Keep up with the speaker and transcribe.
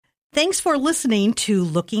Thanks for listening to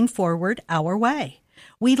Looking Forward Our Way.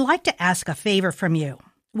 We'd like to ask a favor from you.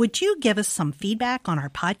 Would you give us some feedback on our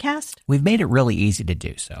podcast? We've made it really easy to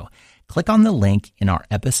do so. Click on the link in our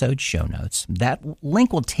episode show notes. That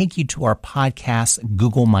link will take you to our podcast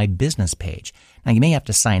Google My Business page. Now, you may have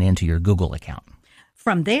to sign into your Google account.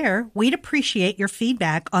 From there, we'd appreciate your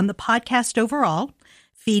feedback on the podcast overall,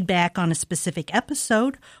 feedback on a specific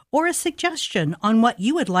episode, or a suggestion on what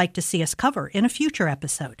you would like to see us cover in a future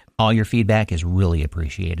episode. All your feedback is really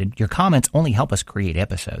appreciated. Your comments only help us create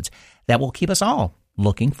episodes that will keep us all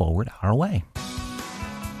looking forward our way.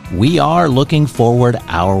 We are looking forward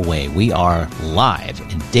our way. We are live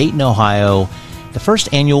in Dayton, Ohio, the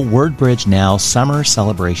first annual WordBridge Now Summer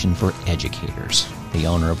Celebration for Educators. The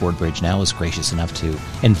owner of WordBridge Now was gracious enough to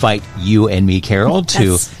invite you and me, Carol,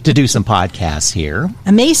 to do some podcasts here.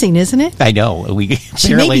 Amazing, isn't it? I know.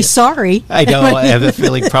 She may be sorry. I know. I have a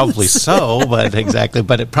feeling probably so, but exactly.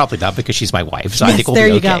 But it, probably not because she's my wife, so yes, I think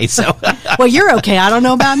we'll be okay. So. Well, you're okay. I don't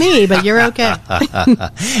know about me, but you're okay.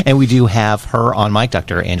 And we do have her on mic,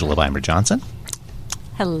 Dr. Angela Weimer-Johnson.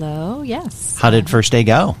 Hello, yes. How did first day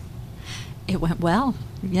go? It went well.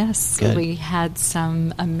 Yes, good. We had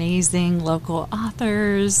some amazing local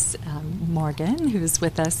authors, Morgan, who's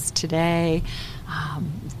with us today,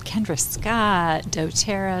 Kendra Scott,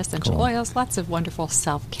 doTERRA, Essential Oils, lots of wonderful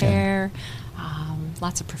self-care,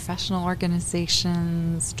 lots of professional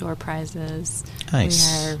organizations, door prizes. Nice.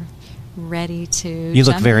 We are ready to You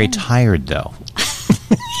look very tired, though.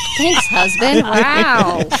 Thanks, husband.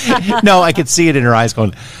 Wow. No, I could see it in her eyes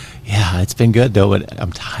going, yeah, it's been good, though, but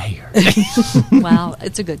I'm tired. Well,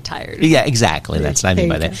 it's a good tired. Yeah, exactly. That's what I mean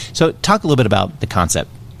by that. So talk a little bit about the concept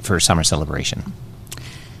for Summer Celebration.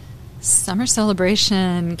 Summer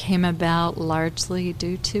Celebration came about largely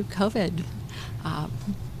due to COVID.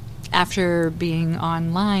 After being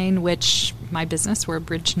online, which my business,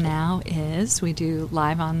 WordBridge Now, is, we do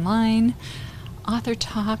live online author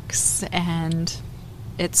talks, and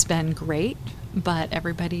it's been great. But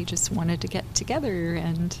everybody just wanted to get together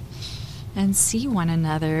and see one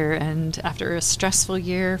another. And after a stressful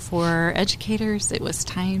year for educators, it was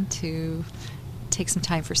time to take some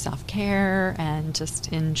time for self-care and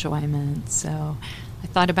just enjoyment. So I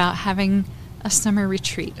thought about having a summer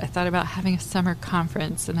retreat. I thought about having a summer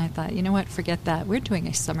conference. And I thought, you know what, forget that. We're doing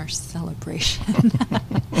a summer celebration.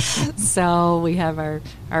 So we have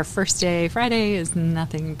our first day, Friday, is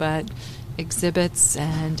nothing but exhibits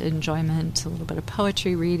and enjoyment, a little bit of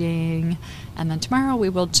poetry reading, and then tomorrow we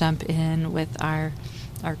will jump in with our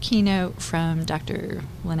keynote from Dr.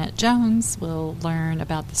 Lynette Jones. We'll learn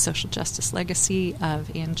about the social justice legacy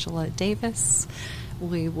of Angela Davis.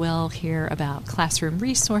 We will hear about classroom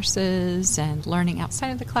resources and learning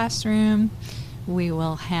outside of the classroom. We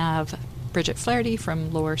will have Bridget Flaherty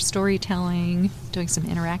from Lore Storytelling doing some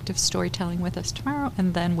interactive storytelling with us tomorrow,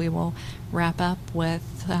 and then we will wrap up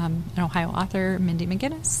with an Ohio author, Mindy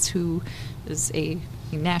McGinnis, who is a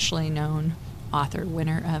nationally known author,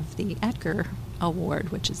 winner of the Edgar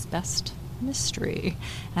Award, which is Best Mystery.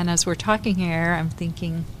 And as we're talking here, I'm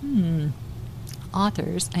thinking,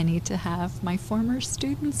 authors, I need to have my former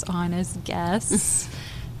students on as guests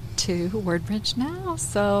to WordBridge Now,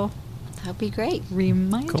 so that'd be great.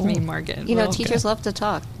 Remind me, Morgan. You know, teachers love to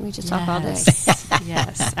talk. We just talk all day.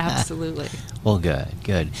 Yes, absolutely. Well,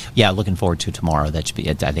 good. Yeah, looking forward to tomorrow. That should be.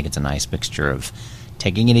 I think it's a nice mixture of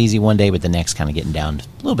taking it easy one day, but the next kind of getting down to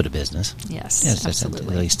a little bit of business. Yes,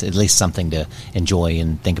 absolutely. At least something to enjoy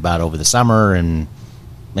and think about over the summer, and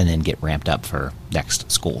then get ramped up for next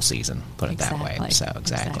school season, put it that way. So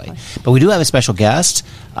exactly. But we do have a special guest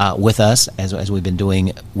with us, as we've been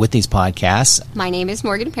doing with these podcasts. My name is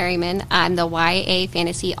Morgan Perryman. I'm the YA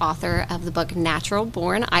fantasy author of the book Natural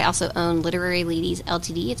Born. I also own Literary Ladies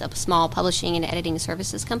Ltd. It's a small publishing and editing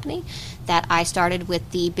services company that I started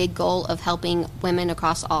with the big goal of helping women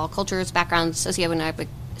across all cultures, backgrounds,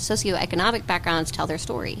 socioeconomic backgrounds tell their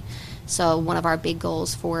story. So one of our big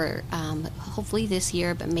goals for hopefully this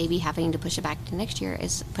year, but maybe having to push it back to next year,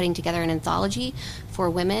 is putting together an anthology for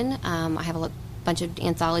women. I have a bunch of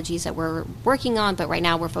anthologies that we're working on, but right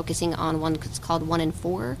now we're focusing on one that's called 1 in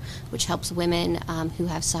 4, which helps women who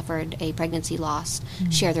have suffered a pregnancy loss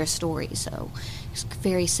share their story. So it's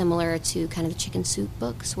very similar to kind of the Chicken Soup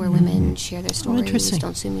books where women share their stories.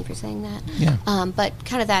 Don't sue me for saying that. Yeah. But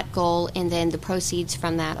kind of that goal, and then the proceeds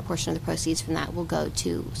from that, a portion of the proceeds from that will go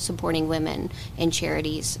to supporting women and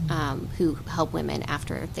charities who help women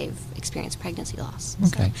after they've experienced pregnancy loss.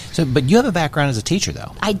 Okay. So, but you have a background as a teacher,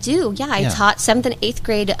 though. I do, yeah. I taught 7th and 8th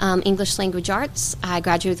grade English language arts. I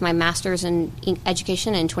graduated with my master's in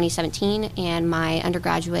education in 2017, and my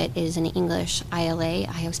undergraduate is in English ILA.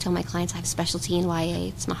 I always tell my clients I have specialty and YA.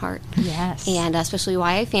 It's my heart. Yes. And especially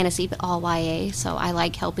YA fantasy, but all YA. So I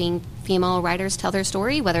like helping female writers tell their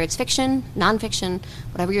story, whether it's fiction, nonfiction,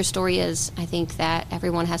 whatever your story is. I think that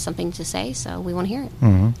everyone has something to say, so we want to hear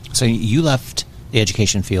it. So you left the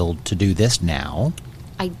education field to do this now.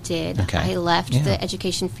 I did. Okay. I left Yeah. the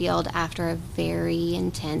education field after a very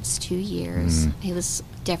intense 2 years. It was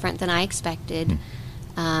different than I expected.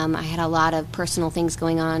 I had a lot of personal things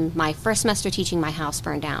going on. My first semester teaching, my house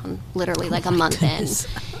burned down, literally like a month in.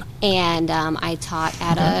 And I taught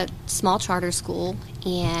at a small charter school,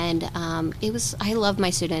 and I loved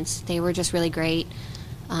my students. They were just really great.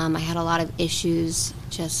 I had a lot of issues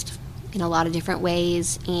just in a lot of different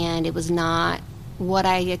ways, and it was not what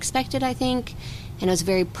I expected, I think. And it was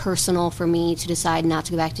very personal for me to decide not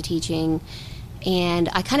to go back to teaching. And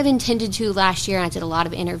I kind of intended to last year, and I did a lot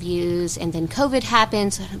of interviews, and then COVID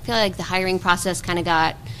happened, so I feel like the hiring process kind of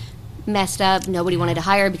got messed up. Nobody wanted to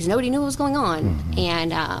hire because nobody knew what was going on.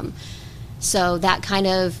 And so that kind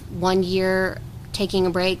of 1 year taking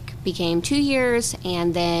a break became 2 years,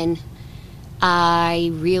 and then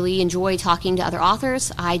I really enjoy talking to other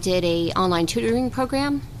authors. I did a online tutoring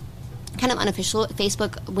program, kind of unofficial at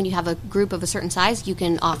Facebook. When you have a group of a certain size, you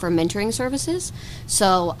can offer mentoring services.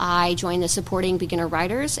 So I joined the Supporting Beginner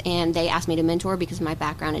Writers, and they asked me to mentor because of my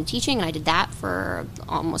background in teaching, and I did that for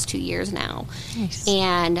almost 2 years now. Nice.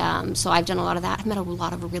 And so I've done a lot of that. I've met a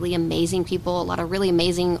lot of really amazing people, a lot of really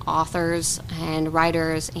amazing authors and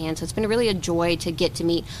writers, and so it's been really a joy to get to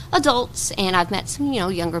meet adults, and I've met some,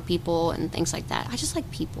 younger people and things like that. I just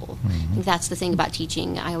like people. I think that's the thing about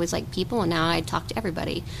teaching. I always like people, and now I talk to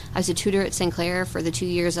everybody. I was a tutor at Sinclair for the 2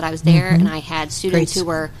 years that I was there, and I had students who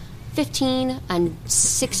were 15 and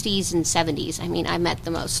 60s and 70s. I mean, I met the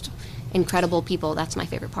most incredible people. That's my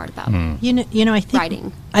favorite part about I think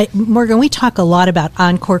writing. Morgan, we talk a lot about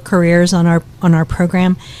encore careers on our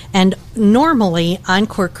program, and normally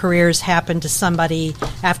encore careers happen to somebody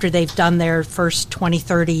after they've done their first 20,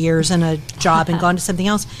 30 years in a job and gone to something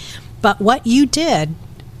else. But what you did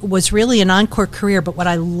was really an encore career, but what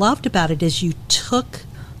I loved about it is you took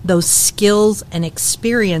those skills and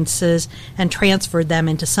experiences and transferred them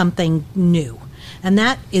into something new. And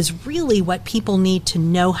that is really what people need to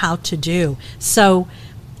know how to do. So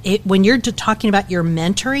when you're talking about your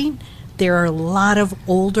mentoring, there are a lot of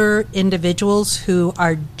older individuals who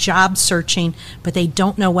are job searching, but they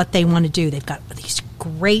don't know what they want to do. They've got these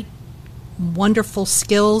great, wonderful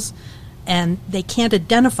skills, and they can't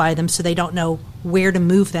identify them, so they don't know where to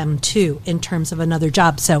move them to in terms of another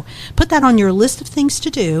job. So put that on your list of things to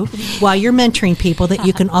do while you're mentoring people, that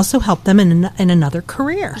you can also help them in another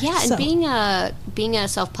career. Yeah, so. And being a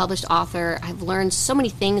self-published author, I've learned so many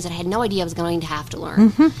things that I had no idea I was going to have to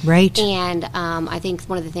learn. Right. And I think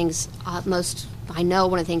one of the things most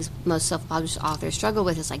self-published authors struggle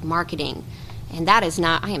with is like marketing. And that is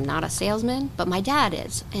not, I am not a salesman, but my dad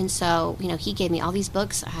is. And so, he gave me all these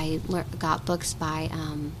books. I got books by,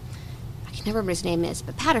 I can never remember his name is,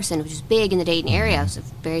 but Patterson, which is big in the Dayton area. He was a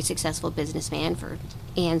very successful businessman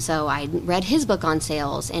and so I read his book on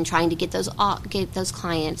sales and trying to get those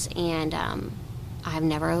clients. And I've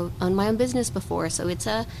never owned my own business before, so it's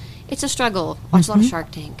a struggle. Watch a lot of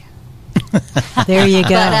Shark Tank. There you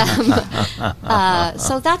go. But,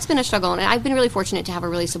 so that's been a struggle, and I've been really fortunate to have a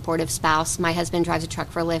really supportive spouse. My husband drives a truck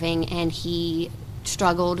for a living, and he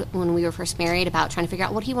struggled when we were first married about trying to figure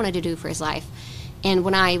out what he wanted to do for his life. And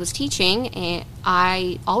when I was teaching,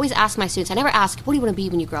 I always asked my students, I never asked, what do you want to be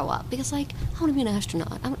when you grow up? Because, I want to be an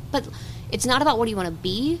astronaut. But it's not about what do you want to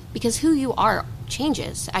be, because who you are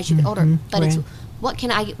changes as you get older. But right. it's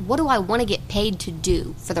what do I want to get paid to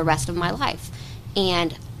do for the rest of my life?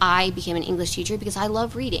 And I became an English teacher because I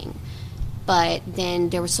love reading. But then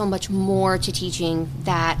there was so much more to teaching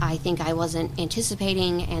that I think I wasn't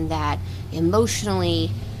anticipating, and that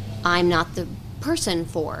emotionally I'm not the person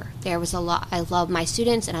for. There was a lot. I love my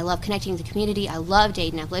students, and I love connecting with the community. I love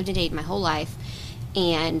Dayton. I've lived in Dayton my whole life,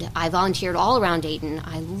 and I volunteered all around Dayton.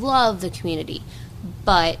 I love the community.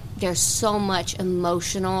 But there's so much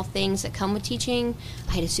emotional things that come with teaching.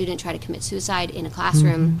 I had a student try to commit suicide in a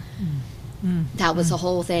classroom. That was a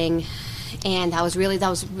whole thing, and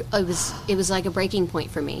it was like a breaking point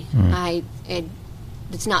for me.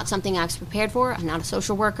 It's not something I was prepared for. I'm not a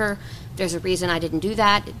social worker. There's a reason I didn't do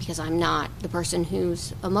that, because I'm not the person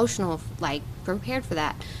who's emotional, prepared for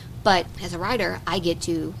that. But as a writer, I get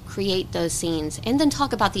to create those scenes and then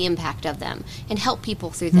talk about the impact of them and help people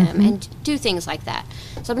through them and do things like that.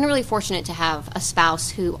 So I've been really fortunate to have a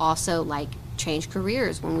spouse who also changed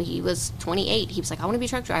careers. When he was 28, he was like, I want to be a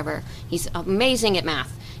truck driver. He's amazing at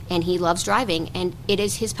math, and he loves driving, and it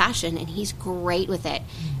is his passion, and he's great with it.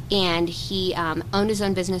 And he owned his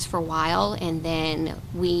own business for a while, and then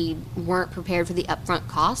we weren't prepared for the upfront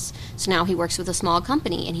costs. So now he works with a small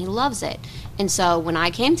company, and he loves it. And so when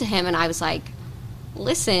I came to him and I was like,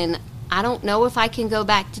 listen, I don't know if I can go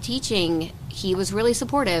back to teaching, he was really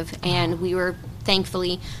supportive, and we were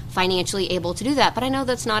thankfully financially able to do that. But I know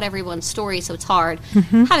that's not everyone's story, so it's hard.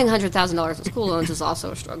 Having $100,000 in school loans is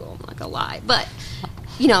also a struggle, I'm not going to lie. But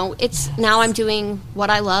you know, it's now I'm doing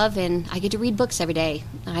what I love, and I get to read books every day.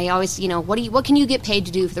 I always, you know, what can you get paid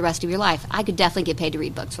to do for the rest of your life? I could definitely get paid to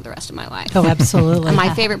read books for the rest of my life. Oh, absolutely. And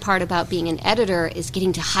my favorite part about being an editor is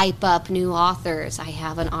getting to hype up new authors. I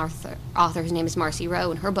have an author, whose name is Marcy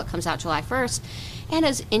Rowe, and her book comes out July 1st. And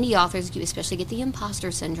as indie authors, you especially get the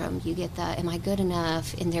imposter syndrome. You get the, am I good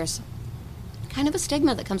enough? And there's kind of a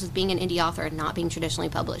stigma that comes with being an indie author and not being traditionally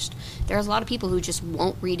published. There's a lot of people who just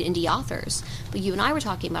won't read indie authors. But you and I were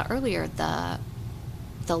talking about earlier the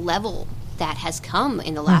level that has come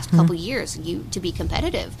in the last couple years. To be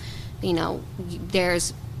competitive, you know,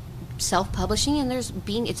 there's self-publishing and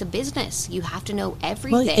it's a business. You have to know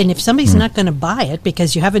everything. Well, and if somebody's not going to buy it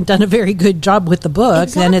because you haven't done a very good job with the book,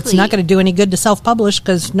 then it's not going to do any good to self-publish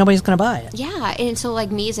because nobody's going to buy it. Yeah, and so like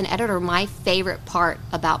me as an editor, my favorite part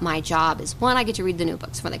about my job is, one, I get to read the new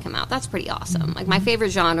books when they come out. That's pretty awesome. Like my favorite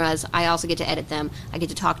genres, I also get to edit them. I get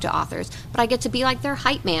to talk to authors, but I get to be like their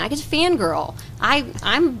hype man. I get to fangirl. I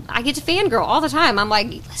get to fangirl all the time. I'm like,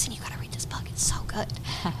 listen, you got to read this book. It's so good,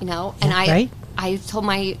 you know. And I told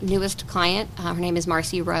my newest client, her name is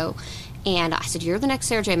Marcy Rowe, and I said, you're the next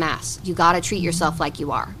Sarah J. Maas. You got to treat yourself like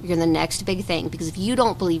you are. You're the next big thing, because if you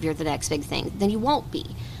don't believe you're the next big thing, then you won't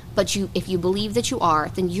be. But if you believe that you are,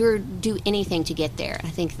 then you'll do anything to get there. And I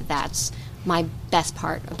think that's my best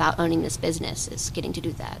part about owning this business, is getting to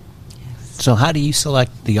do that. So how do you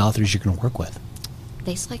select the authors you're going to work with?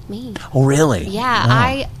 They select me. Oh, really? Yeah,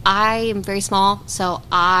 Wow. I am very small, so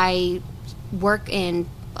I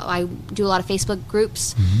do a lot of Facebook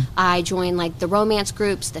groups. I join like the romance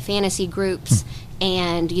groups, the fantasy groups,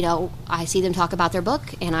 and you know, I see them talk about their book,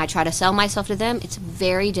 and I try to sell myself to them. It's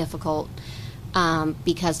very difficult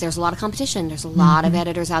because there's a lot of competition. There's a lot of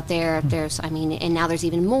editors out there. And now there's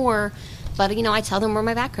even more. But you know, I tell them where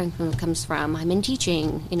my background comes from. I'm in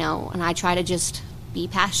teaching, you know, and I try to just be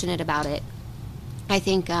passionate about it. I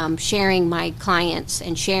think sharing my clients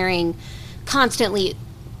and sharing constantly,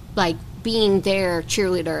 like, being their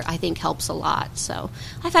cheerleader, I think helps a lot. So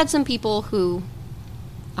I've had some people who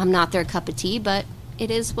I'm not their cup of tea, but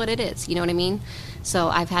it is what it is. You know what I mean? So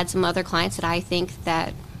I've had some other clients that I think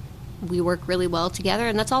that we work really well together,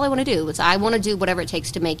 and that's all I want to do. Is I want to do whatever it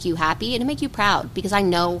takes to make you happy and to make you proud, because I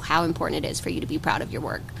know how important it is for you to be proud of your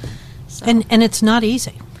work. So, and it's not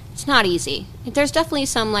easy. It's not easy. There's definitely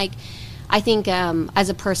some, like, I think as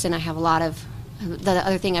a person, I have a lot of, the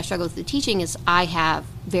other thing I struggle with the teaching is I have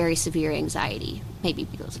very severe anxiety, maybe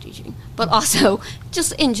because of teaching, but also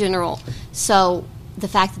just in general. So the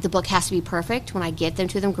fact that the book has to be perfect when I get them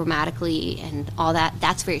to them grammatically and all that,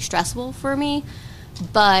 that's very stressful for me.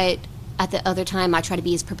 But at the other time, I try to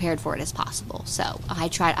be as prepared for it as possible. So I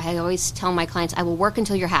always tell my clients, I will work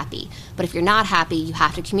until you're happy. But if you're not happy, you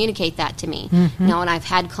have to communicate that to me. You know, and I've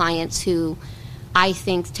had clients who I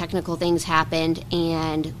think technical things happened,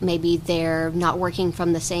 and maybe they're not working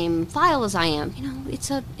from the same file as I am. You know,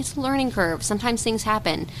 it's a learning curve. Sometimes things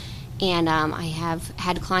happen, and I have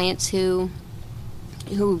had clients who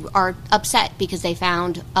are upset because they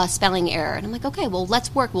found a spelling error, and I'm like, okay, well,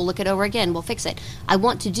 let's work. We'll look it over again. We'll fix it. I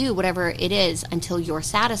want to do whatever it is until you're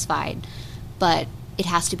satisfied, but it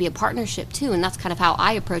has to be a partnership too, and that's kind of how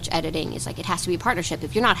I approach editing. Is like, it has to be a partnership.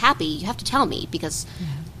 If you're not happy, you have to tell me, because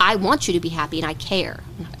I want you to be happy, and I care.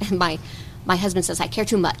 And my husband says I care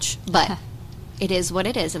too much, but it is what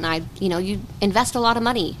it is. And you invest a lot of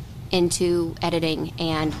money into editing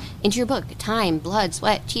and into your book, time, blood,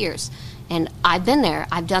 sweat, tears. And I've been there.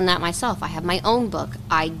 I've done that myself. I have my own book.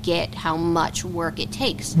 I get how much work it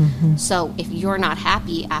takes. So if you're not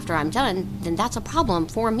happy after I'm done, then that's a problem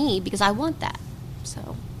for me, because I want that.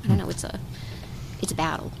 So I don't know. It's a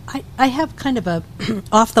battle. I have kind of a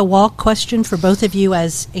off-the-wall question for both of you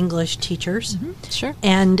as English teachers. Sure.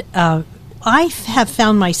 And I have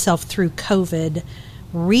found myself through COVID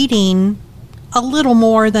reading a little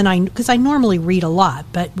more than because I normally read a lot,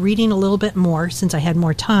 but reading a little bit more since I had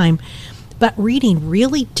more time, but reading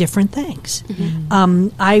really different things.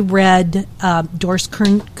 I read Doris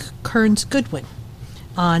Kearns Goodwin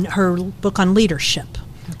on her book on leadership.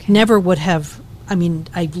 Okay. Never would have. I mean,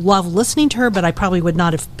 I love listening to her, but I probably would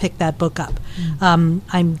not have picked that book up.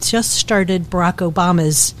 I'm just started Barack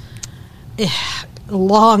Obama's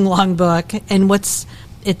long book, and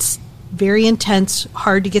very intense,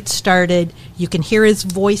 hard to get started. You can hear his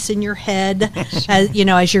voice in your head,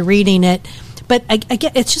 as you're reading it. But I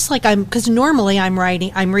get it's just like because normally I'm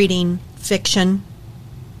reading fiction,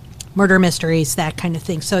 murder mysteries, that kind of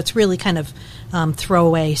thing. So it's really kind of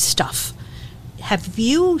throwaway stuff. Have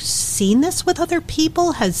you seen this with other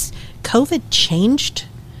people? Has COVID changed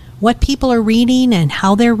what people are reading and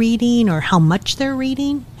how they're reading or how much they're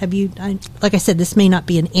reading? Have you, like I said, this may not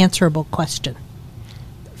be an answerable question.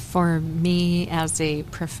 For me as a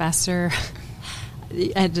professor,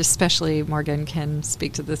 and especially Morgan can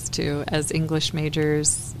speak to this too, as English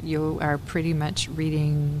majors, you are pretty much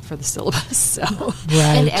reading for the syllabus. So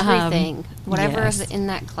and everything, whatever yes. is in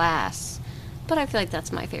that class. But I feel like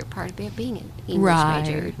that's my favorite part of being an English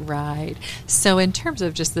major. Right. So in terms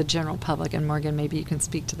of just the general public, and Morgan, maybe you can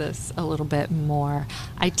speak to this a little bit more,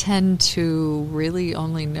 I tend to really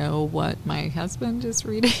only know what my husband is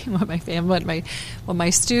reading, what my family, what my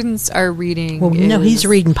students are reading. Well, no, he's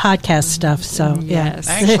reading podcast stuff, so yes.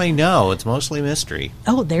 yeah. Actually, no, it's mostly mystery.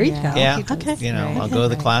 Oh, there you go. Yeah, Okay. I'll go to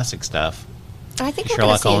the classic stuff. I think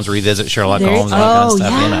Sherlock Holmes, revisit Sherlock Holmes, and all that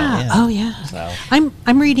kind of stuff. Oh, yeah. So.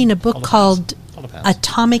 I'm reading a book called depends.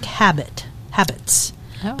 Atomic Habits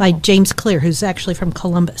Oh. by James Clear, who's actually from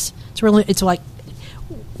Columbus. It's like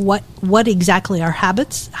what exactly are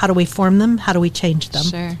habits? How do we form them? How do we change them?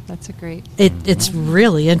 Sure, that's a great. It's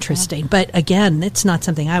really interesting, but again, it's not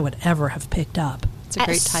something I would ever have picked up. It's a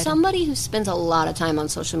great As title. somebody who spends a lot of time on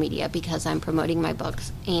social media because I'm promoting my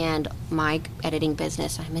books and my editing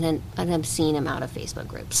business, I'm in an obscene amount of Facebook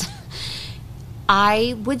groups.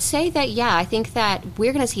 I would say that, I think that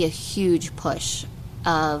we're going to see a huge push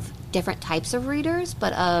of different types of readers,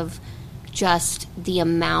 but of just the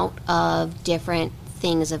amount of different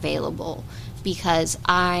things available. Because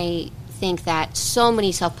I think that so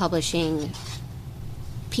many self-publishing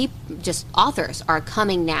just authors are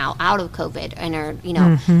coming now out of COVID and are,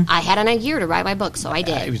 I had a year to write my book, so I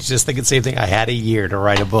did. I was just thinking the same thing. I had a year to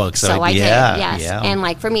write a book, so I did, yes. Yeah. And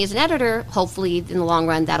like for me as an editor, hopefully in the long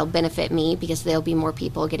run that'll benefit me because there'll be more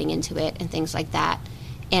people getting into it and things like that.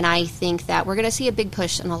 And I think that we're going to see a big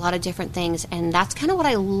push in a lot of different things. And that's kind of what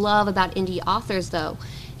I love about indie authors, though,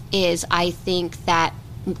 is I think that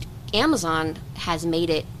Amazon has made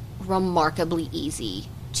it remarkably easy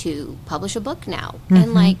to publish a book now.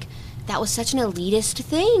 And like that was such an elitist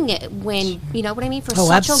thing when, you know what I mean, for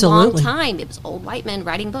such absolutely. a long time. It was old white men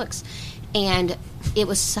writing books. And it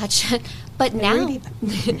was such a, but now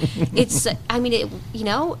it's,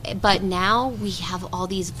 but now we have all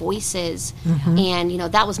these voices. And,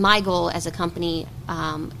 that was my goal as a company,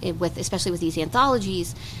 especially with these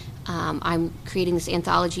anthologies. I'm creating this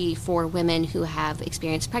anthology for women who have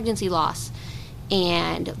experienced pregnancy loss.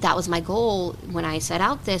 And that was my goal when I set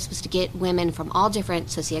out this, was to get women from all different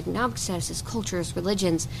socioeconomic statuses, cultures,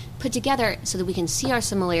 religions, put together so that we can see our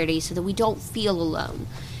similarities, so that we don't feel alone.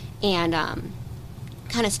 And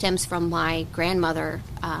kind of stems from my grandmother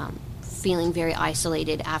feeling very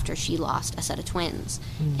isolated after she lost a set of twins.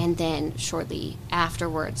 And then shortly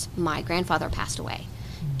afterwards, my grandfather passed away.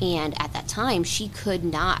 And at that time, she could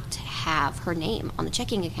not have her name on the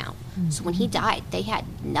checking account. So when he died, they had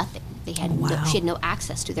nothing. They had she had no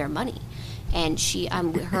access to their money. And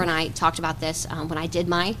her and I talked about this when I did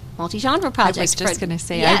my multi-genre project. I was just going to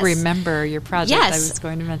say, yes. I remember your project. Yes. I was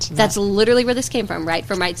going to mention That's that. literally where this came from, right?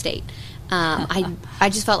 From Right State. I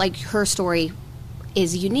just felt like her story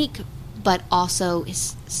is unique, but also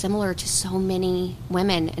is similar to so many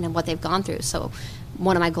women and what they've gone through. So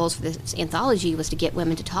one of my goals for this anthology was to get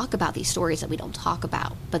women to talk about these stories that we don't talk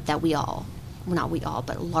about, but that not we all,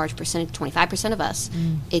 but a large percentage, 25% of us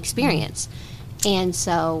experience. And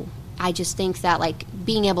so I just think that like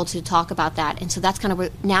being able to talk about that, and so that's kind of where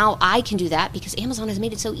now I can do that because Amazon has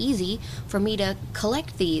made it so easy for me to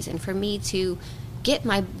collect these and for me to get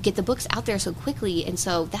the books out there so quickly. And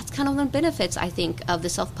so that's kind of the benefits, I think, of the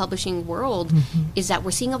self-publishing world, is that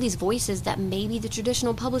we're seeing all these voices that maybe the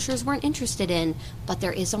traditional publishers weren't interested in, but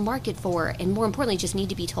there is a market for, and more importantly, just need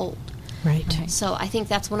to be told. Right. So I think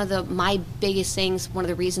that's one of my biggest things, one of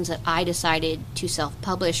the reasons that I decided to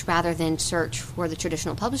self-publish rather than search for the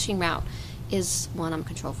traditional publishing route is, one, I'm a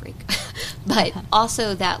control freak, but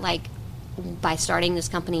also that like by starting this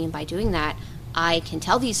company and by doing that, I can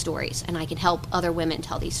tell these stories and I can help other women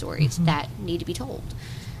tell these stories that need to be told.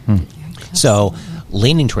 So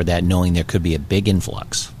leaning toward that, knowing there could be a big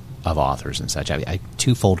influx of authors and such, I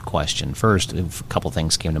twofold question. First, a couple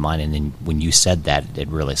things came to mind, and then when you said that, it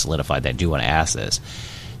really solidified that. I do want to ask this.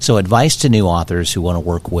 So advice to new authors who want to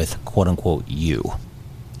work with, quote-unquote, you,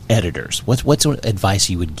 editors. What's advice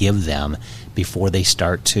you would give them before they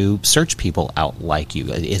start to search people out like you?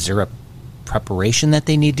 Is there a preparation that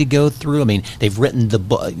they need to go through? I mean, they've written the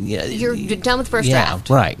book. You're done with first draft.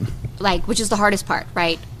 Right. Like, which is the hardest part,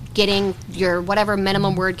 right? Getting your whatever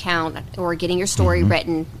minimum word count or getting your story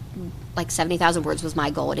written. Like 70,000 words was my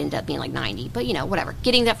goal. It ended up being like 90. But, whatever.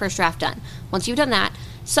 Getting that first draft done. Once you've done that,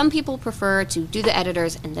 some people prefer to do the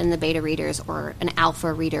editors and then the beta readers or an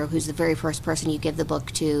alpha reader who's the very first person you give the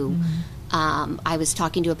book to. I was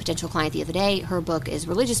talking to a potential client the other day. Her book is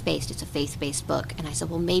religious-based. It's a faith-based book. And I said,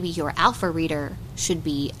 well, maybe your alpha reader should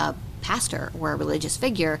be a pastor or a religious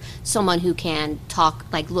figure, someone who can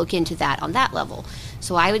look into that on that level.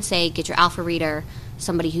 So I would say get your alpha reader,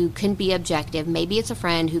 somebody who can be objective. Maybe it's a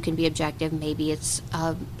friend who can be objective. Maybe it's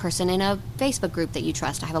a person in a Facebook group that you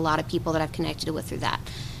trust. I have a lot of people that I've connected with through that.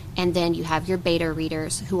 And then you have your beta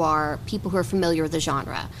readers who are people who are familiar with the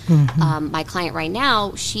genre. My client right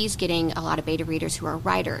now, she's getting a lot of beta readers who are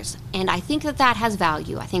writers. And I think that has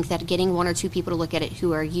value. I think that getting one or two people to look at it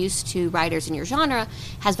who are used to writers in your genre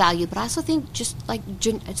has value. But I also think just like,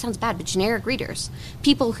 it sounds bad, but generic readers,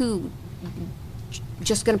 people who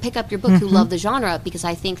just going to pick up your book who love the genre, because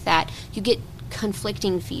I think that you get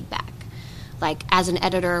conflicting feedback. Like, as an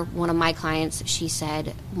editor, one of my clients, she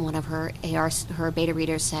said, one of her beta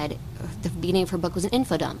readers said the beginning of her book was an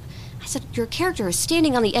info dump. I said, your character is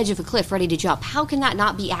standing on the edge of a cliff ready to jump. How can that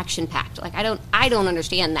not be action-packed? Like, I don't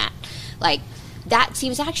understand that. Like, that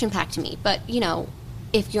seems action-packed to me. But,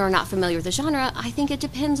 if you're not familiar with the genre, I think it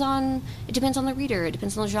depends on the reader. It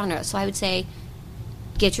depends on the genre. So I would say,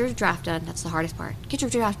 get your draft done. That's the hardest part. Get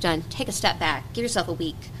your draft done. Take a step back. Give yourself a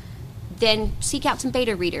week. Then seek out some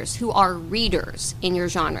beta readers who are readers in your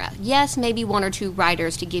genre. Yes, maybe one or two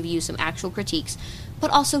writers to give you some actual critiques,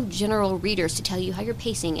 but also general readers to tell you how your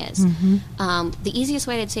pacing is. The easiest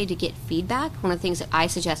way I'd say to get feedback, one of the things that I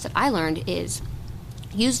suggest that I learned is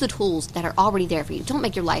use the tools that are already there for you. Don't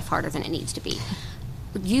make your life harder than it needs to be.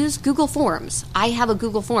 Use Google Forms. I have a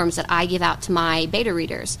Google Forms that I give out to my beta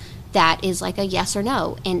readers that is like a yes or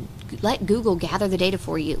no, and let Google gather the data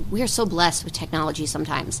for you. We are so blessed with technology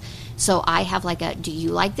sometimes. So I have do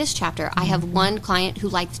you like this chapter? I have one client who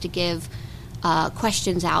likes to give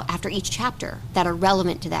questions out after each chapter that are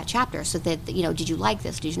relevant to that chapter, so that, did you like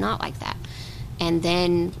this? Did you not like that? And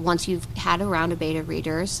then once you've had a round of beta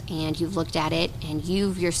readers and you've looked at it and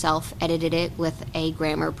you've yourself edited it with a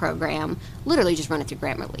grammar program, literally just run it through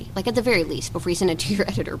Grammarly. Like, at the very least, before you send it to your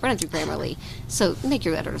editor, run it through Grammarly. So make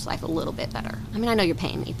your editor's life a little bit better. I mean, I know you're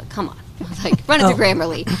paying me, but come on. Run it through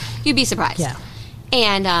Grammarly. You'd be surprised. Yeah.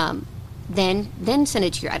 And then send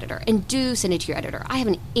it to your editor. And do send it to your editor. I have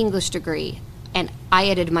an English degree, and I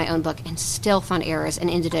edited my own book and still found errors and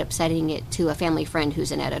ended up sending it to a family friend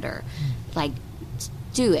who's an editor.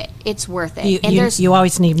 Do it. It's worth it. You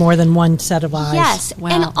always need more than one set of eyes. Yes.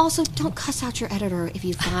 Well, and also, don't cuss out your editor if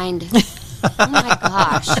you find, oh my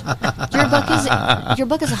gosh, your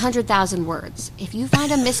book is 100,000 words. If you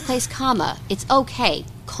find a misplaced comma, it's okay.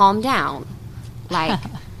 Calm down.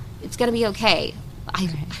 It's going to be okay.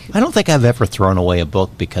 I don't think I've ever thrown away a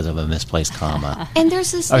book because of a misplaced comma. And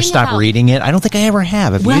there's this or stopped reading it. I don't think I ever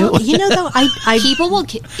have. You? Though, people will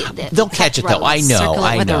they'll catch it though. I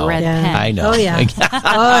know. With a red pen. I know. Oh yeah.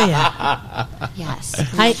 Oh yeah. Yes.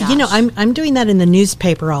 I'm doing that in the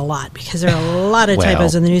newspaper a lot because there are a lot of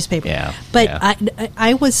typos in the newspaper. Yeah. But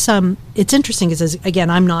I was it's interesting because, again,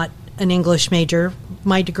 I'm not an English major.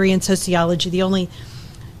 My degree in sociology, the only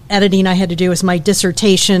editing I had to do was my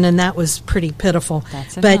dissertation, and that was pretty pitiful.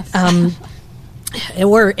 That's enough.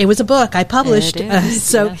 But it was a book I published. It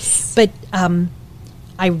is, yes. But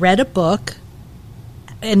I read a book,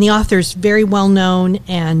 and the author's very well known,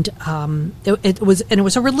 and it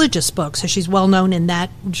was a religious book, so she's well known in that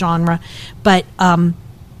genre. But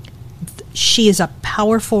she is a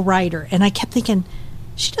powerful writer, and I kept thinking,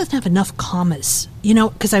 she doesn't have enough commas,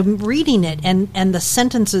 because I'm reading it and the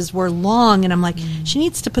sentences were long, and I'm like, she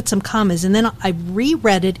needs to put some commas. And then I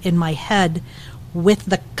reread it in my head with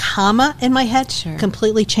the comma in my head,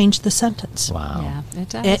 completely changed the sentence. Wow. Yeah, it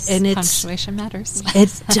does. And punctuation matters.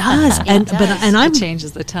 It does. It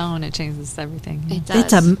changes the tone. It changes everything. It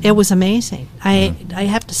does. It was amazing. I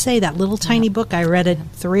have to say, that little tiny book, I read it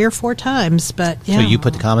 3 or 4 times, but yeah. So you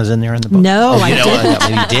put the commas in there in the book? No, I didn't.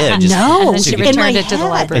 You did. Just, no. And then she returned it to the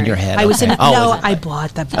library. In your head. I was okay. I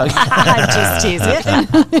bought the book. I'm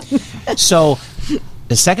just teasing. So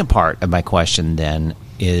the second part of my question then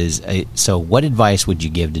is, so what advice would you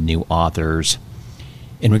give to new authors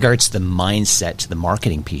in regards to the mindset, to the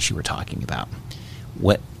marketing piece you were talking about?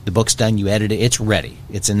 What the book's done, you edit it, it's ready,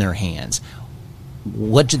 it's in their hands.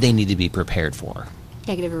 What do they need to be prepared for?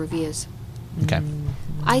 Negative reviews. Okay.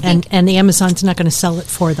 I think, and the Amazon's not going to sell it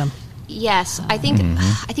for them. yes, I think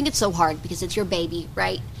it's so hard because it's your baby,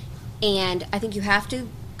 right? And I think you have to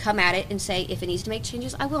come at it and say, if it needs to make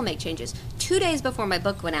changes, I will make changes. 2 days before my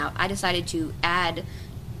book went out, I decided to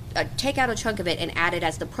take out a chunk of it and add it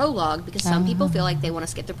as the prologue, because some people feel like they want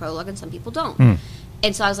to skip the prologue and some people don't.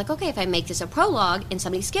 And so I was like, okay, if I make this a prologue and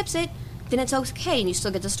somebody skips it, then it's okay and you still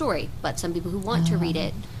get the story. But some people who want to read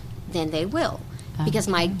it, then they will. Because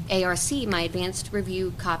my ARC, my advanced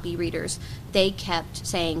review copy readers, they kept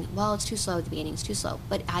saying, well, it's too slow at the beginning, it's too slow.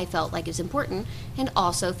 But I felt like it's important. And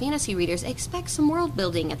also fantasy readers expect some world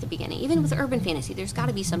building at the beginning. Even with urban fantasy, there's got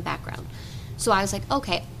to be some background. So I was like,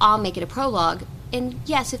 okay, I'll make it a prologue. And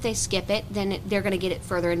yes, if they skip it, then they're going to get it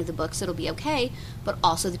further into the book, so it'll be okay. But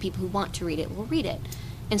also the people who want to read it will read it.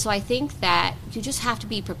 And so I think that you just have to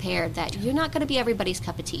be prepared that you're not going to be everybody's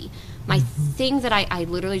cup of tea. My thing that I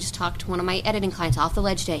literally just talked to one of my editing clients off the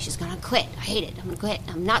ledge today. She's going to quit. I hate it. I'm going to quit.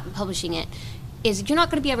 I'm not publishing it. Is you're not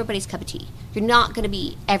going to be everybody's cup of tea. You're not going to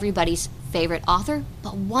be everybody's favorite author.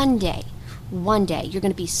 But one day, you're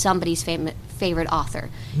going to be somebody's favorite author.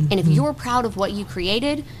 And if you're proud of what you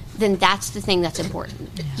created, then that's the thing that's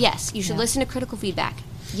important. Yes, you should listen to critical feedback.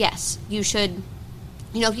 Yes, you should.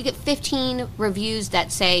 You know, if you get 15 reviews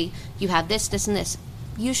that say you have this, this, and this,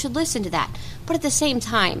 you should listen to that. But at the same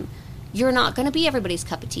time, you're not going to be everybody's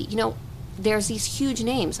cup of tea. You know, there's these huge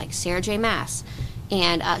names like Sarah J. Maas,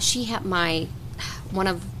 and she had one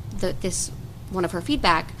of her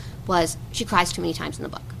feedback was she cries too many times in the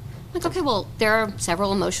book. I'm like, okay, well, there are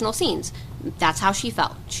several emotional scenes. That's how she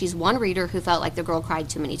felt. She's one reader who felt like the girl cried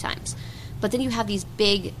too many times. But then you have these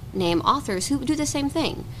big name authors who do the same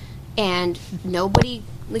thing. And nobody,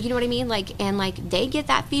 you know what I mean? And they get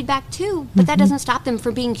that feedback too, but that doesn't stop them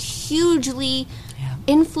from being hugely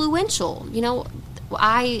influential. You know,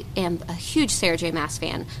 I am a huge Sarah J. Maas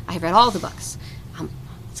fan. I have read all the books.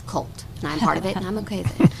 It's a cult, and I'm part of it, and I'm okay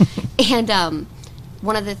with it. And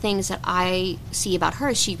one of the things that I see about her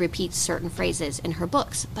is she repeats certain phrases in her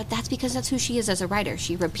books, but that's because that's who she is as a writer.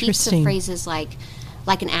 She repeats the phrases like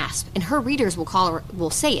an asp, and her readers will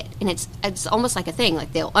say it, and it's almost like a thing.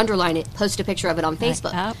 Like they'll underline it, post a picture of it on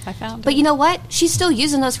Facebook. I found but it. you know what? She's still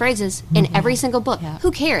using those phrases in every single book. Yeah. Who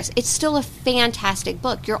cares? It's still a fantastic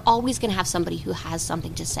book. You're always going to have somebody who has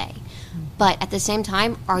something to say. But at the same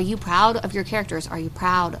time, are you proud of your characters? Are you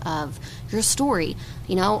proud of your story?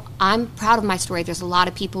 You know, I'm proud of my story. There's a lot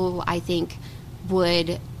of people who I think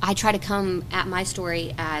I try to come at my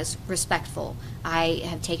story as respectful. I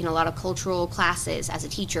have taken a lot of cultural classes as a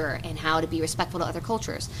teacher and how to be respectful to other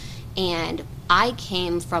cultures. And I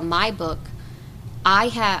came from my book,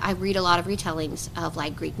 I read a lot of retellings of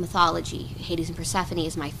like Greek mythology. Hades and Persephone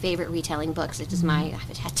is my favorite retelling books. It is I have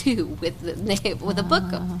a tattoo with a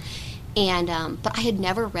book. And but I had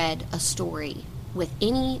never read a story with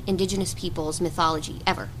any indigenous people's mythology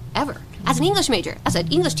ever. As an English major, as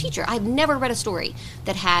an English teacher, I've never read a story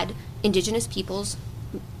that had indigenous people's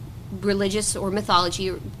religious or mythology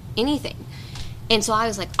or anything. And so I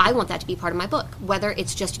was like, I want that to be part of my book, whether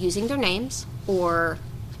it's just using their names or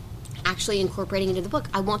actually incorporating it into the book.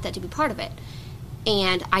 I want that to be part of it.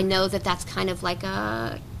 And I know that that's kind of like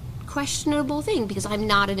a questionable thing because I'm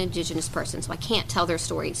not an indigenous person, so I can't tell their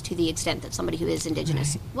stories to the extent that somebody who is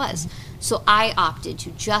indigenous was. So I opted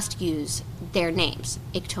to just use their names.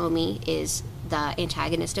 Iktomi is the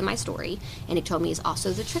antagonist in my story, and Iktomi is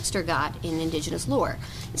also the trickster god in indigenous lore.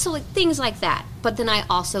 So like things like that. But then I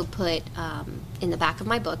also put in the back of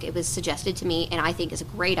my book, it was suggested to me, and I think is a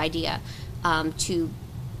great idea, to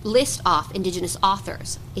list off indigenous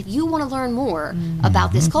authors. If you want to learn more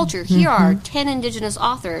about this culture, here are 10 indigenous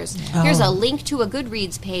authors. Here's a link to a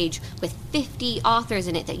Goodreads page with 50 authors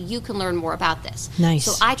in it that you can learn more about this. Nice.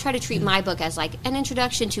 So I try to treat my book as like an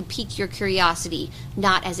introduction to pique your curiosity,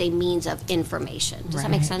 not as a means of information. Does that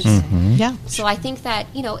make sense? Yeah. So I think that,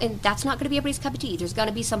 you know, and that's not going to be everybody's cup of tea. There's going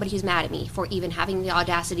to be somebody who's mad at me for even having the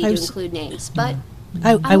audacity to include names. But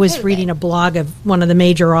I was reading a blog of one of the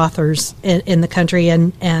major authors in the country,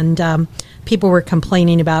 and people were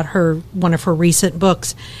complaining about one of her recent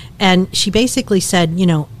books, and she basically said, you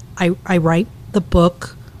know, I write the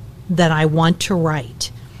book that I want to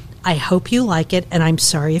write. I hope you like it, and I'm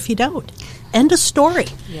sorry if you don't. End of story.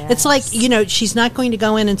 Yes. It's like, you know, she's not going to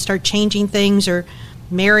go in and start changing things or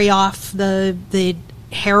marry off the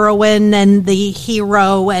heroine and the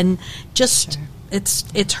hero and just... Sure.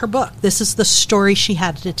 It's her book. This is the story she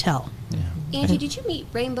had to tell. Yeah. Angie, did you meet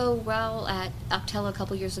Rainbow Rowell at Octella a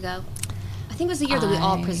couple years ago? I think it was the year that we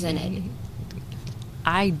all presented.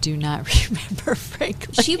 I do not remember,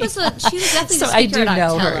 frankly. She was definitely so the speaker I do at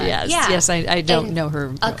know Octella. her. Yes, yeah. yes, I don't and know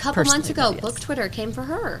her. A couple months ago, yes. Book Twitter came for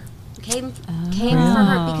her. Came for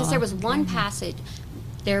her because there was one passage.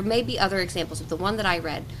 There may be other examples of the one that I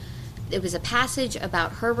read. it was a passage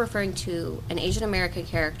about her referring to an Asian American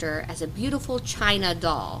character as a beautiful China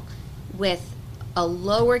doll with a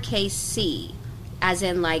lowercase c, as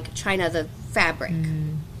in like China the fabric.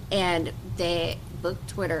 And the book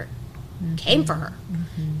Twitter came for her.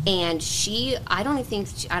 And I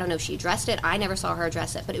don't know if she addressed it. I never saw her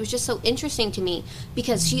address it, but it was just so interesting to me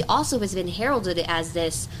because she also has been heralded as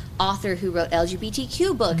this author who wrote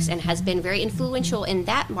LGBTQ books and has been very influential in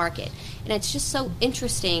that market. And it's just so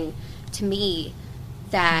interesting to me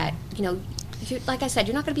that, like I said,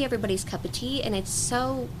 you're not going to be everybody's cup of tea, and it's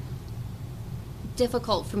so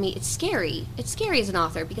difficult for me. It's scary. It's scary as an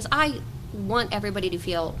author because I want everybody to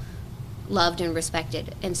feel loved and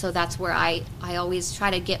respected, and so that's where I always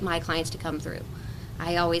try to get my clients to come through.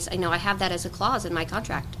 I have that as a clause in my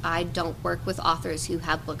contract. I don't work with authors who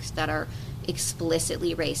have books that are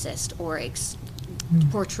explicitly racist or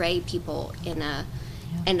portray people in a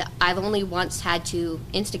and I've only once had to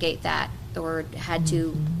instigate that or had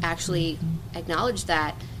to actually acknowledge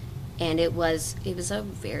that, and it was a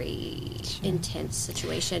very intense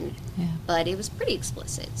situation, but it was pretty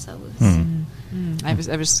explicit. So it was,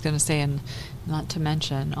 I was going to say, and not to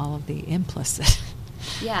mention all of the implicit,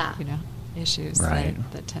 issues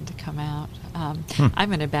that tend to come out. I'm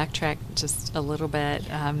going to backtrack just a little bit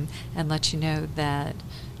and let you know that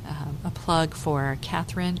a plug for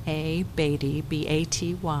Catherine A. Beatty,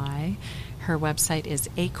 B-A-T-Y. Her website is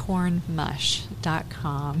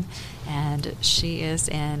acornmush.com, and she is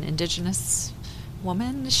an Indigenous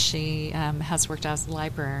woman. She has worked as a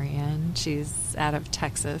librarian. She's out of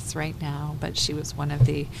Texas right now, but she was one of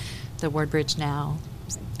the WordBridge Now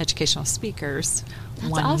educational speakers. That's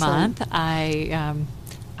one awesome. month.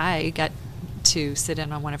 I got to sit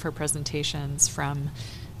in on one of her presentations from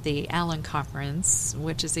the Allen Conference,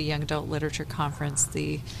 which is a young adult literature conference.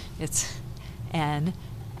 It's an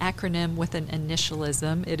acronym with an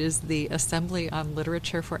initialism. It is the Assembly on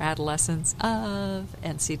Literature for Adolescents of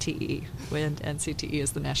NCTE, when NCTE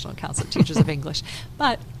is the National Council of Teachers of English.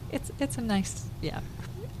 But it's a nice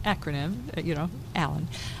acronym, Allen.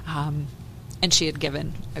 And she had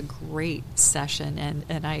given a great session,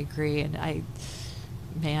 and I agree, and I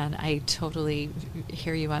totally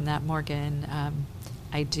hear you on that, Morgan.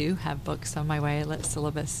 I do have books on my way at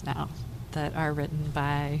syllabus now that are written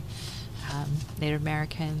by Native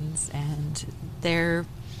Americans, and I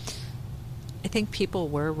think people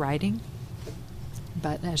were writing,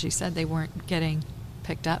 but as you said, they weren't getting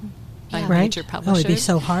picked up by major publishers. Oh, it'd be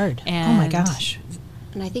so hard. Oh my gosh.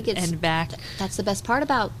 And I think that's the best part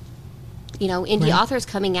about indie authors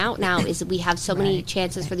coming out now is that we have so many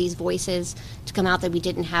chances for these voices to come out that we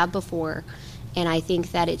didn't have before. And I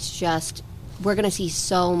think that it's just, we're going to see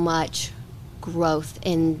so much growth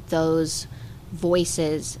in those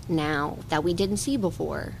voices now that we didn't see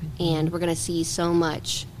before. And we're going to see so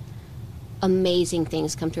much amazing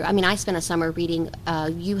things come through. I mean, I spent a summer reading,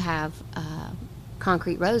 you have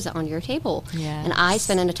Concrete Rose on your table. Yes. And I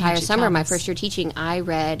spent an entire summer, my first year teaching, I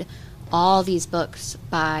read all these books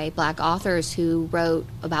by Black authors who wrote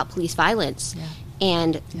about police violence.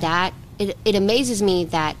 And that, it amazes me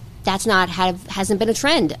that that's hasn't been a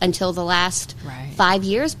trend until the last 5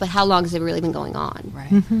 years, but how long has it really been going on?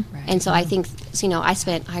 And so I think,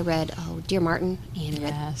 I read Dear Martin, and I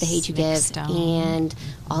read The Hate You Give, and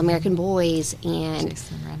All American Boys, and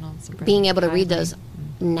Jason Reynolds, being able to read those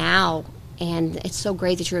now, and it's so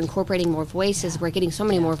great that you're incorporating more voices. We're getting so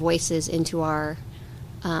many more voices into our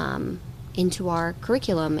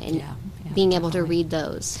curriculum, and being able to read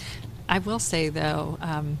those. I will say, though,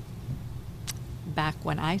 back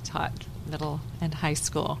when I taught middle and high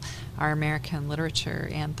school, our American Literature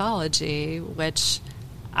Anthology, which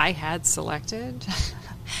I had selected,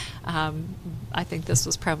 I think this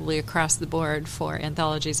was probably across the board for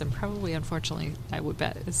anthologies, and probably, unfortunately, I would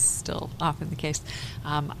bet is still often the case.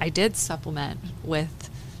 I did supplement with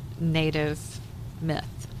Native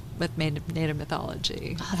myth, with Native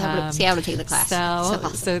mythology. I would have taken the class.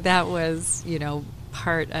 So that was,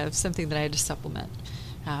 part of something that I had to supplement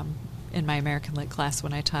in my American Lit class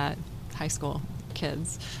when I taught high school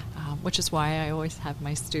kids, which is why I always have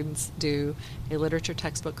my students do a literature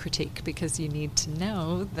textbook critique, because you need to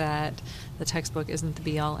know that the textbook isn't the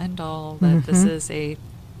be-all, end-all, that this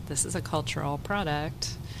is a cultural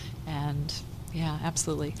product, and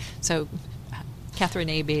absolutely. So Catherine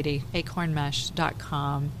A. Beatty,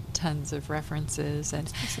 acornmush.com, tons of references.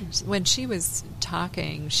 And when she was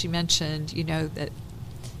talking, she mentioned, that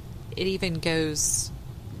it even goes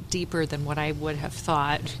deeper than what I would have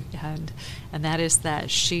thought, and that is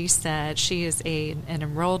that she said she is an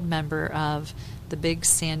enrolled member of the Big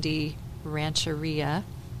Sandy Rancheria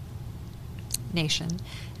Nation,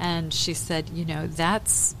 and she said,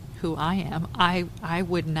 that's who I am. I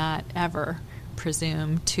would not ever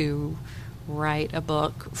presume to write a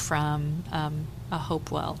book from a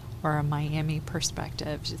Hopewell or a Miami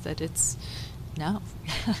perspective. That it's no,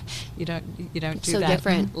 you don't do so that.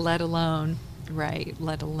 Different. Let alone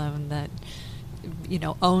that,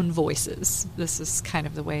 own voices. This is kind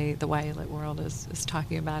of the way the YA Lit world is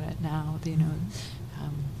talking about it now.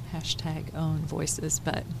 Hashtag own voices.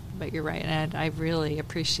 But you're right, and I really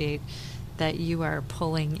appreciate that you are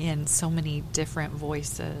pulling in so many different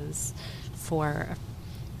voices for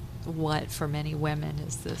what for many women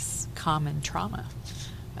is this common trauma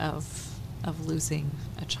of losing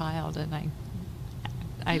a child. And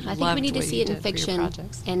I think we need to see it in fiction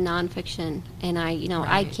and nonfiction. And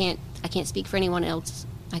I can't speak for anyone else.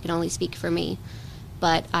 I can only speak for me.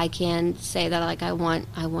 But I can say that I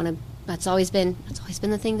want to. That's always been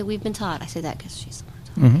the thing that we've been taught. I say that because she's.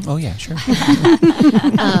 Mm-hmm. Oh yeah, sure.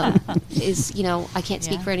 I can't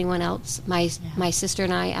speak for anyone else. My sister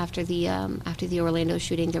and I, after the Orlando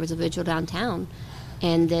shooting, there was a vigil downtown,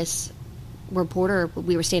 and this reporter,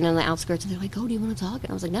 we were standing on the outskirts, and they're like, "Oh, do you want to talk?" And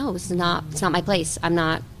I was like, "No, it's not my place.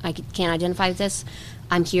 I can't identify with this.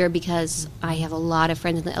 I'm here because I have a lot of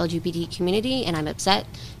friends in the LGBT community, and I'm upset,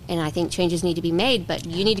 and I think changes need to be made. But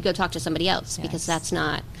you need to go talk to somebody else because that's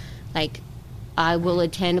not I will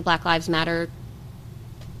attend Black Lives Matter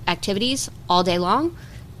activities all day long,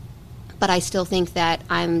 but I still think that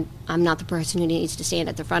I'm not the person who needs to stand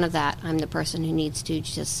at the front of that. I'm the person who needs to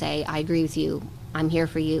just say, I agree with you. I'm here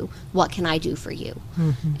for you. What can I do for you?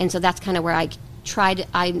 Mm-hmm. And so that's kind of where I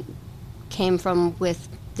came from with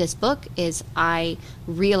this book. Is I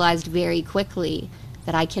realized very quickly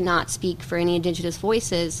that I cannot speak for any Indigenous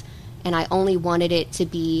voices, and I only wanted it to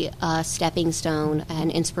be a stepping stone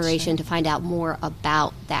and inspiration to find out more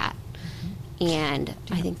about that. And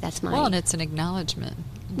I think that's my... Well, and it's an acknowledgement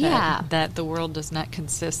that the world does not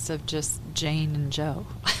consist of just Jane and Joe.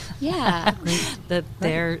 Yeah. That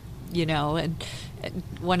they're, and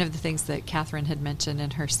one of the things that Catherine had mentioned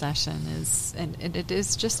in her session is, and it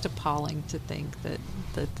is just appalling to think that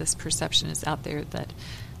this perception is out there that,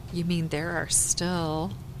 you mean there are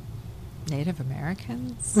still Native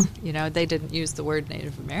Americans? They didn't use the word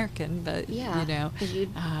Native American, but,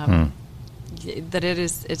 that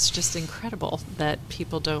it's just incredible that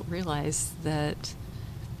people don't realize that,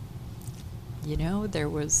 there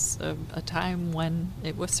was a time when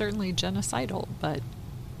it was certainly genocidal, but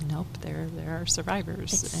nope, there are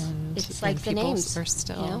survivors. It's like the names are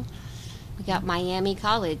still. We got Miami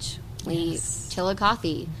College,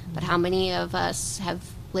 Chillicothe, but how many of us have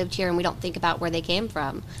lived here and we don't think about where they came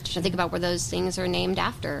from? Don't think about where those things are named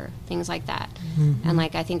after, things like that. Mm-hmm. And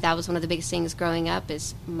I think that was one of the biggest things growing up.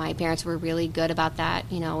 Is my parents were really good about that,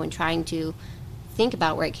 and trying to think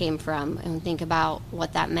about where it came from and think about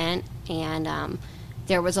what that meant. And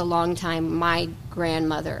there was a long time my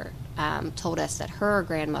grandmother told us that her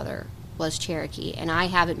grandmother was Cherokee, and I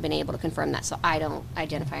haven't been able to confirm that, so I don't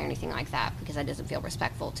identify or anything like that because that doesn't feel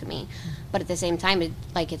respectful to me. But at the same time,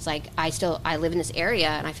 I live in this area,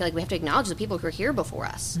 and I feel like we have to acknowledge the people who are here before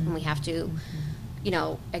us, and we have to,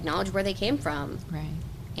 acknowledge where they came from. Right.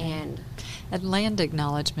 And land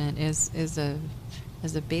acknowledgement is a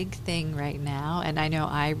big thing right now, and I know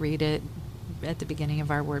I read it at the beginning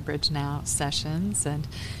of our WordBridge Now sessions, and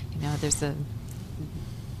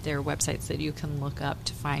there are websites that you can look up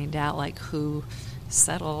to find out who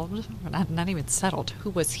settled, not even settled, who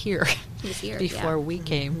was here, before we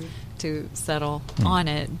came to settle on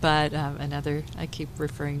it. But I keep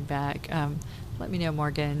referring back. Let me know,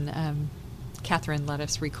 Morgan. Catherine let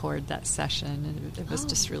us record that session, and it was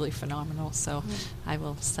just really phenomenal. So I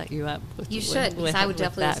will set you up with. You should, because I would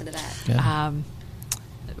definitely listen to that. Yeah.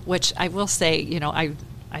 Which I will say,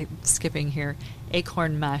 I'm skipping here.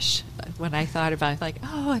 Acorn mush. When I thought about it,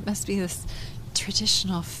 it must be this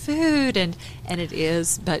traditional food, and it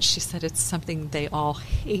is. But she said it's something they all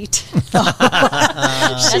hate. She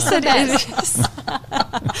said it is.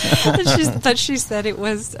 But she said it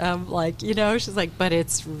was she's like, but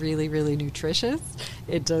it's really, really nutritious.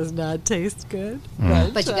 It does not taste good,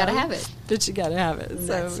 but you gotta have it. But you gotta have it.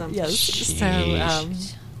 So yes. Sheesh. So.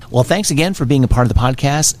 Well, thanks again for being a part of the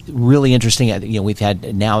podcast. Really interesting. We've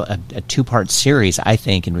had now a two-part series, I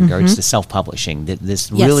think, in regards to self-publishing.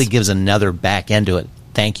 This really gives another back end to it.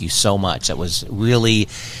 Thank you so much. That was really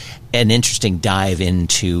an interesting dive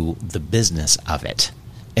into the business of it,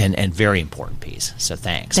 and very important piece. So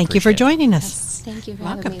thanks. Thank you for joining us. Yes, thank you for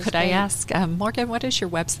welcome. having me. Could I ask, Morgan, what is your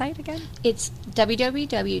website again? It's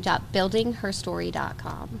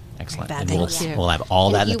www.buildingherstory.com. Excellent. And we'll have all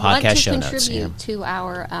that in the podcast show notes. If you want to contribute to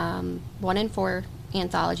our 1 in 4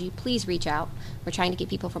 anthology, please reach out. We're trying to get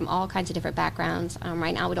people from all kinds of different backgrounds.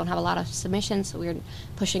 Right now we don't have a lot of submissions, so we're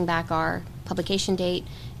pushing back our publication date,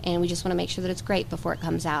 and we just want to make sure that it's great before it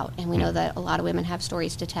comes out. And we know that a lot of women have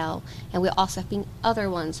stories to tell, and we also have other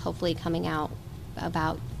ones hopefully coming out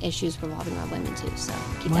about issues revolving around women too. So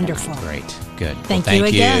keep Wonderful. that in mind. Great. Good. Thank Well, you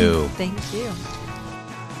again. Thank you.